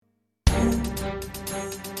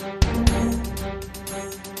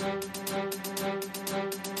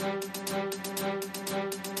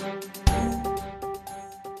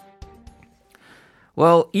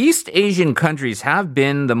Well, East Asian countries have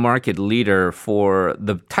been the market leader for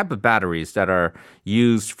the type of batteries that are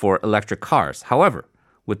used for electric cars. However,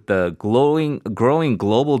 with the growing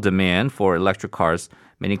global demand for electric cars,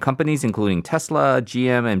 many companies, including Tesla,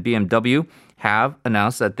 GM, and BMW, have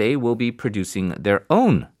announced that they will be producing their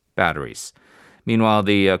own batteries. Meanwhile,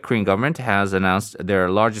 the Korean government has announced their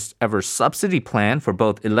largest ever subsidy plan for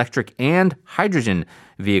both electric and hydrogen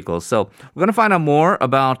vehicles. So we're going to find out more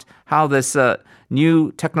about how this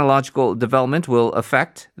new technological development will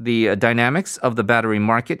affect the dynamics of the battery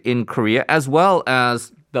market in Korea, as well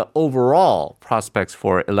as the overall prospects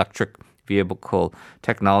for electric vehicle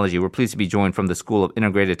technology. We're pleased to be joined from the School of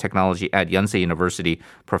Integrated Technology at Yonsei University,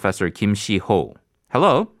 Professor Kim Shiho.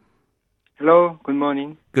 Hello. Hello, good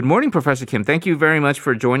morning. Good morning, Professor Kim. Thank you very much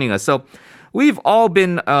for joining us. So we've all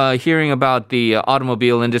been hearing about the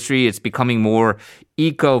automobile industry. It's becoming more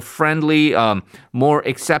eco-friendly, more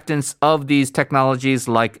acceptance of these technologies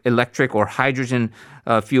like electric or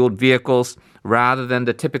hydrogen-fueled vehicles rather than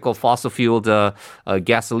the typical fossil-fueled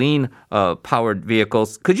gasoline-powered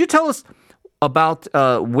vehicles. Could you tell us about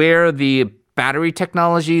where the battery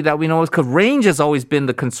technology that we know is? Because range has always been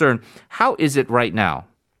the concern. How is it right now?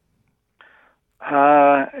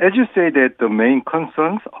 As you say that the main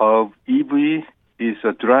concerns of EV is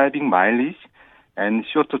driving mileage and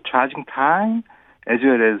shorter charging time as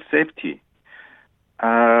well as safety.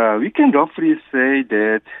 We can roughly say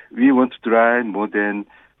that we want to drive more than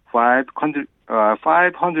 500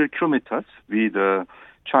 kilometers with a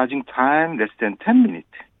charging time less than 10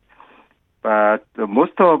 minutes. But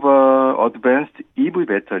most of advanced EV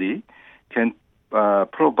battery can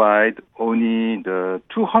provide only the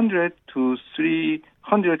 200 to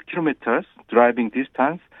 300 kilometers driving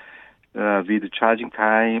distance with charging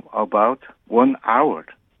time about 1 hour.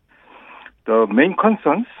 The main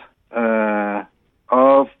concerns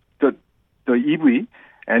of the EV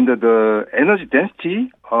and the energy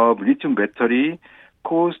density of lithium battery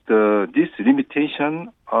caused this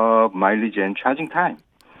limitation of mileage and charging time.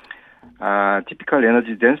 Typical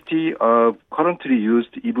energy density of currently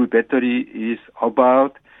used EV battery is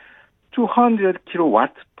about 200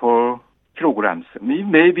 kilowatts per kilograms. We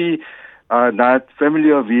may be not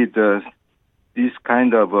familiar with this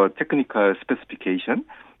kind of technical specification,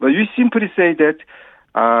 but we simply say that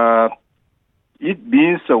it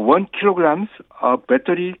means 1 kilograms of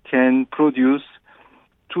battery can produce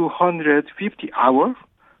 250 hours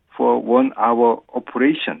for 1 hour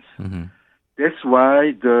operations. Mm-hmm. That's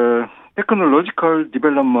why the technological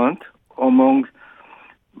development among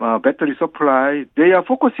battery supply, they are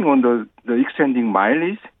focusing on the extending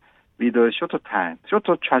mileage with a shorter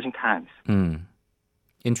charging times.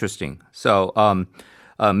 Interesting. So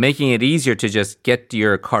making it easier to just get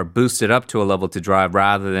your car boosted up to a level to drive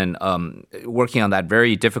rather than working on that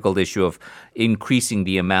very difficult issue of increasing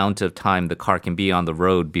the amount of time the car can be on the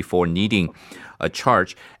road before needing a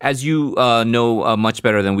charge. As you know much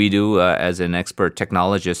better than we do as an expert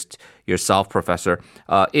technologist yourself, Professor,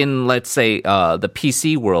 in, let's say, the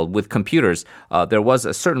PC world with computers, there was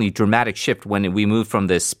a certainly dramatic shift when we moved from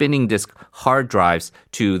the spinning disk hard drives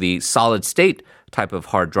to the solid state type of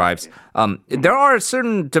hard drives. There are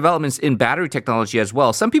certain developments in battery technology as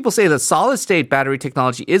well. Some people say that solid-state battery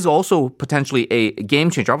technology is also potentially a game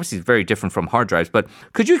changer. Obviously, it's very different from hard drives, but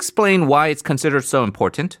could you explain why it's considered so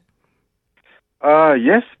important?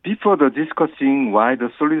 Yes, before discussing why the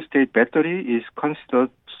solid-state battery is considered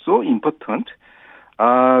so important,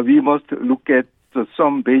 we must look at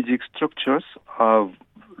some basic structures of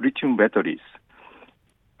lithium batteries.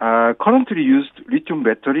 Currently used lithium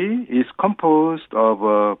battery is composed of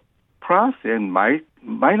a plus and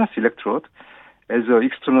minus electrode as an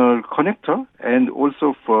external connector and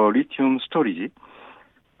also for lithium storage.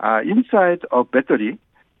 Inside of battery,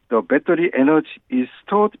 the battery energy is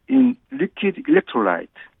stored in liquid electrolyte.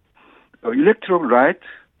 Electrolyte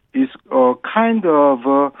is a kind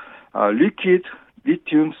of liquid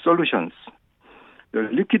lithium solutions. The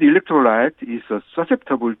liquid electrolyte is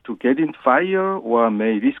susceptible to getting fire or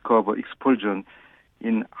may risk of explosion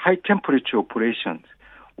in high temperature operations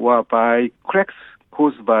or by cracks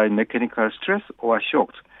caused by mechanical stress or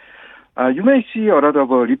shocks. You may see a lot of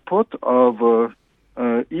report of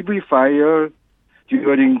EV fire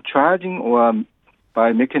during charging or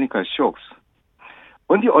by mechanical shocks.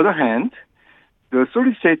 On the other hand, the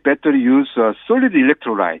solid-state battery use solid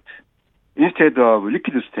electrolyte instead of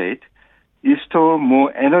liquid state. It stores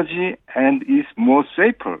more energy and is more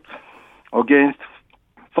safer against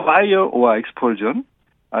fire or explosion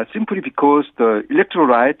simply because the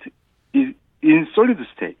electrolyte is in solid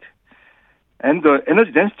state. And the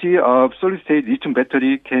energy density of solid-state lithium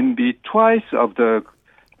battery can be twice of the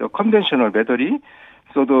conventional battery,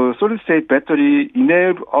 So the solid-state battery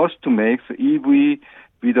enables us to make EV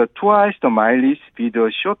with twice the mileage with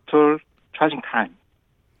a shorter charging time.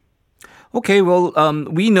 Okay, well,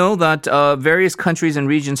 we know that various countries and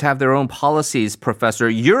regions have their own policies, Professor.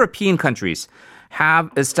 European countries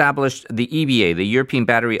have established the EBA, the European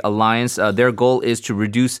Battery Alliance. Their goal is to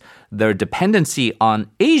reduce their dependency on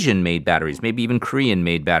Asian-made batteries, maybe even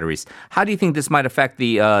Korean-made batteries. How do you think this might affect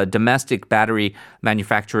the domestic battery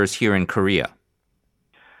manufacturers here in Korea?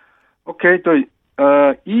 Okay, the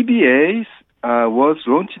EBA was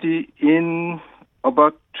launched in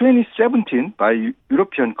about 2017 by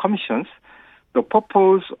European Commission. The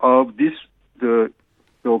purpose of the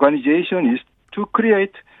organization is to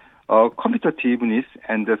create competitiveness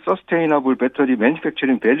and the sustainable battery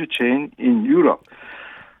manufacturing value chain in Europe.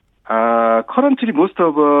 Currently, most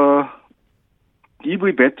of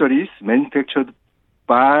EV batteries manufactured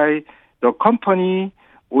by the company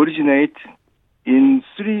originate in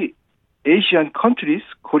three Asian countries,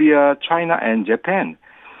 Korea, China, and Japan.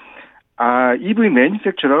 EV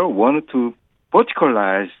manufacturers want to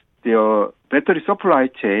verticalize their battery supply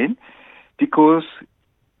chain because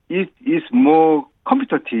it is more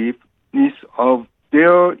competitiveness of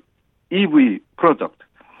their EV product.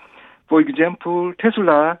 For example,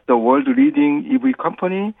 Tesla, the world-leading EV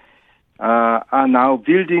company, are now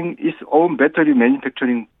building its own battery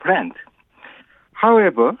manufacturing plant.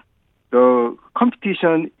 However, the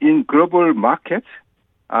competition in global markets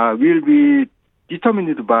will be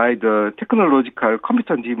determined by the technological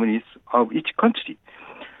competitiveness of each country.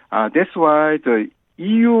 That's why the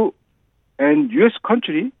EU and US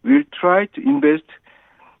country will try to invest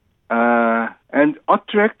and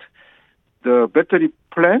attract the battery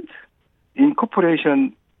plant in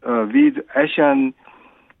cooperation with Asian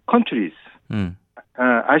countries.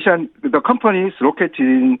 The companies located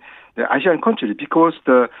in the Asian countries because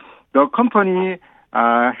the company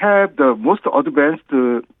have the most advanced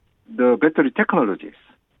the battery technologies.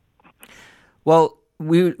 Well,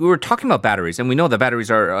 we were talking about batteries, and we know that batteries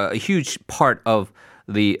are a huge part of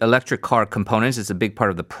the electric car components. It's a big part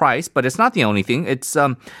of the price, but it's not the only thing. It's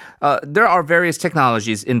there are various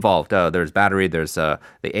technologies involved. There's battery, there's the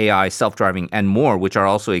AI, self-driving, and more, which are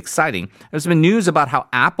also exciting. There's been news about how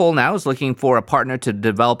Apple now is looking for a partner to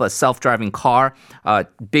develop a self-driving car.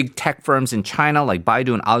 Big tech firms in China like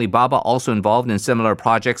Baidu and Alibaba also involved in similar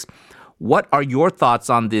projects. What are your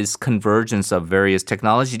thoughts on this convergence of various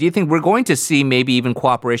technology? Do you think we're going to see maybe even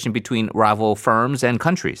cooperation between rival firms and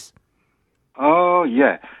countries? Oh,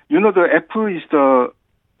 yeah. You know, the Apple is the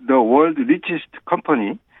world's richest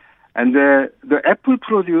company, and the Apple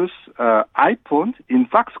produce iPhone in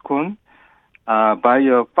Foxconn by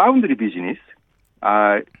a foundry business.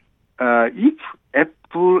 If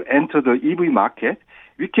Apple enter the EV market,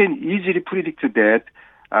 we can easily predict that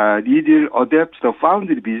it will adapt the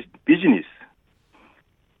foundry business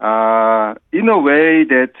in a way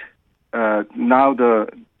that now the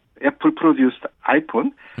Apple produced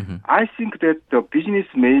iPhone. Mm-hmm. I think that the business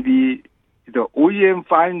may be the OEM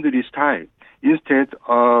foundry style instead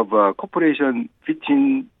of cooperation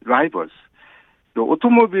between rivals. The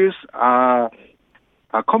automobiles are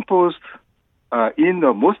composed in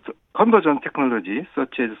the most convergent technology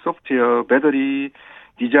such as software, battery,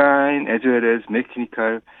 design, as well as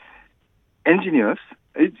mechanical engineers.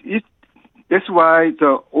 That's why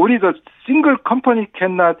only the single company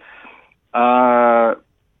cannot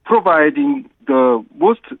providing the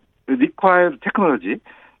most required technology.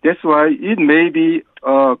 That's why it may be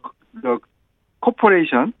the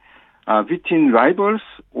cooperation between rivals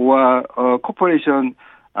or cooperation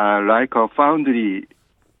like a foundry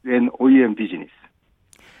and OEM business.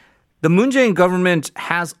 The Moon Jae-in government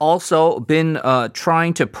has also been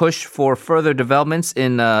trying to push for further developments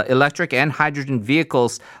in electric and hydrogen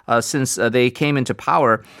vehicles since they came into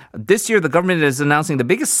power. This year, the government is announcing the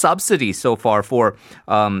biggest subsidy so far for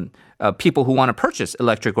people who want to purchase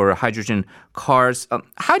electric or hydrogen cars.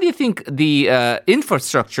 How do you think the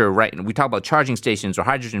infrastructure, right, we talk about charging stations or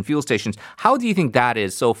hydrogen fuel stations, how do you think that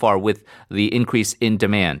is so far with the increase in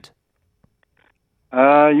demand?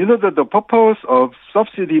 You know that the purpose of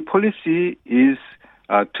subsidy policy is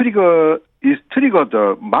trigger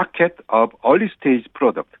the market of early stage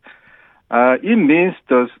product. It means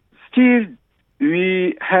still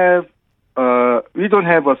we don't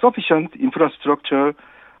have a sufficient infrastructure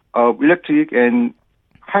of electric and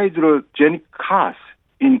hydrogenic cars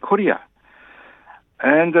in Korea,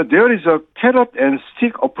 and there is a carrot and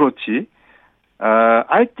stick approach.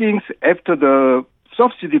 I think after the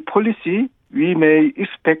subsidy policy, we may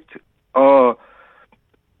expect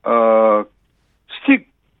stick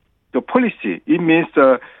the policy. It means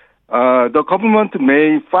the government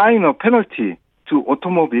may fine a penalty to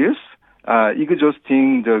automobiles,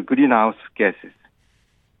 exhausting the greenhouse gases.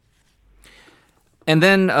 And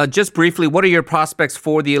then just briefly, what are your prospects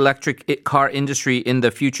for the electric car industry in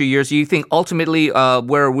the future years? Do you think ultimately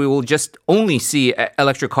where we will just only see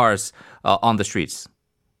electric cars on the streets?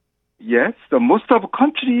 Yes, the most of the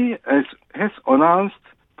country has announced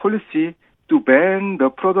policy to ban the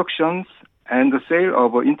productions and the sale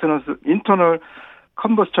of internal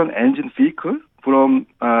combustion engine vehicle from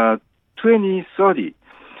 2030.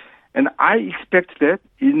 And I expect that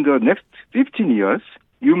in the next 15 years,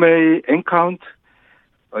 you may encounter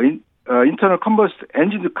internal combustion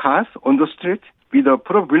engine cars on the street with the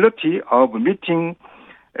probability of meeting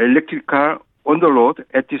electric car on the road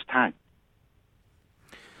at this time.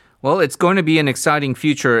 Well, it's going to be an exciting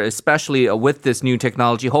future, especially with this new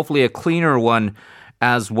technology, hopefully a cleaner one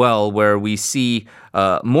as well, where we see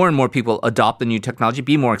more and more people adopt the new technology,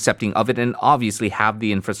 be more accepting of it, and obviously have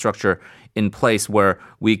the infrastructure in place where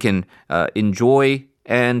we can enjoy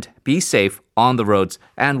and be safe on the roads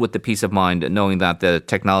and with the peace of mind knowing that the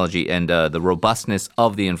technology and the robustness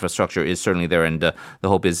of the infrastructure is certainly there. And the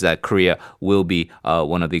hope is that Korea will be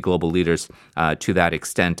one of the global leaders to that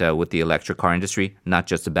extent with the electric car industry, not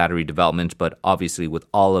just the battery development, but obviously with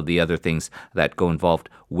all of the other things that go involved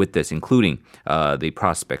with this, including the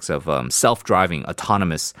prospects of self-driving,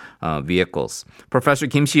 autonomous vehicles. Professor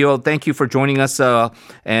Kim Shiho, thank you for joining us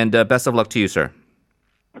and best of luck to you, sir.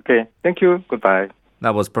 Okay, thank you. Goodbye.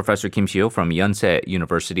 That was Professor Kim Shiho from Yonsei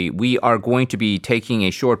University. We are going to be taking a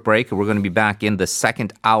short break. We're going to be back in the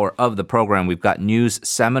second hour of the program. We've got news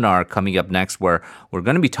seminar coming up next where we're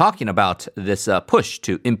going to be talking about this push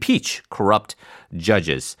to impeach corrupt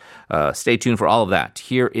judges. Stay tuned for all of that.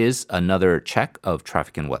 Here is another check of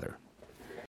traffic and weather.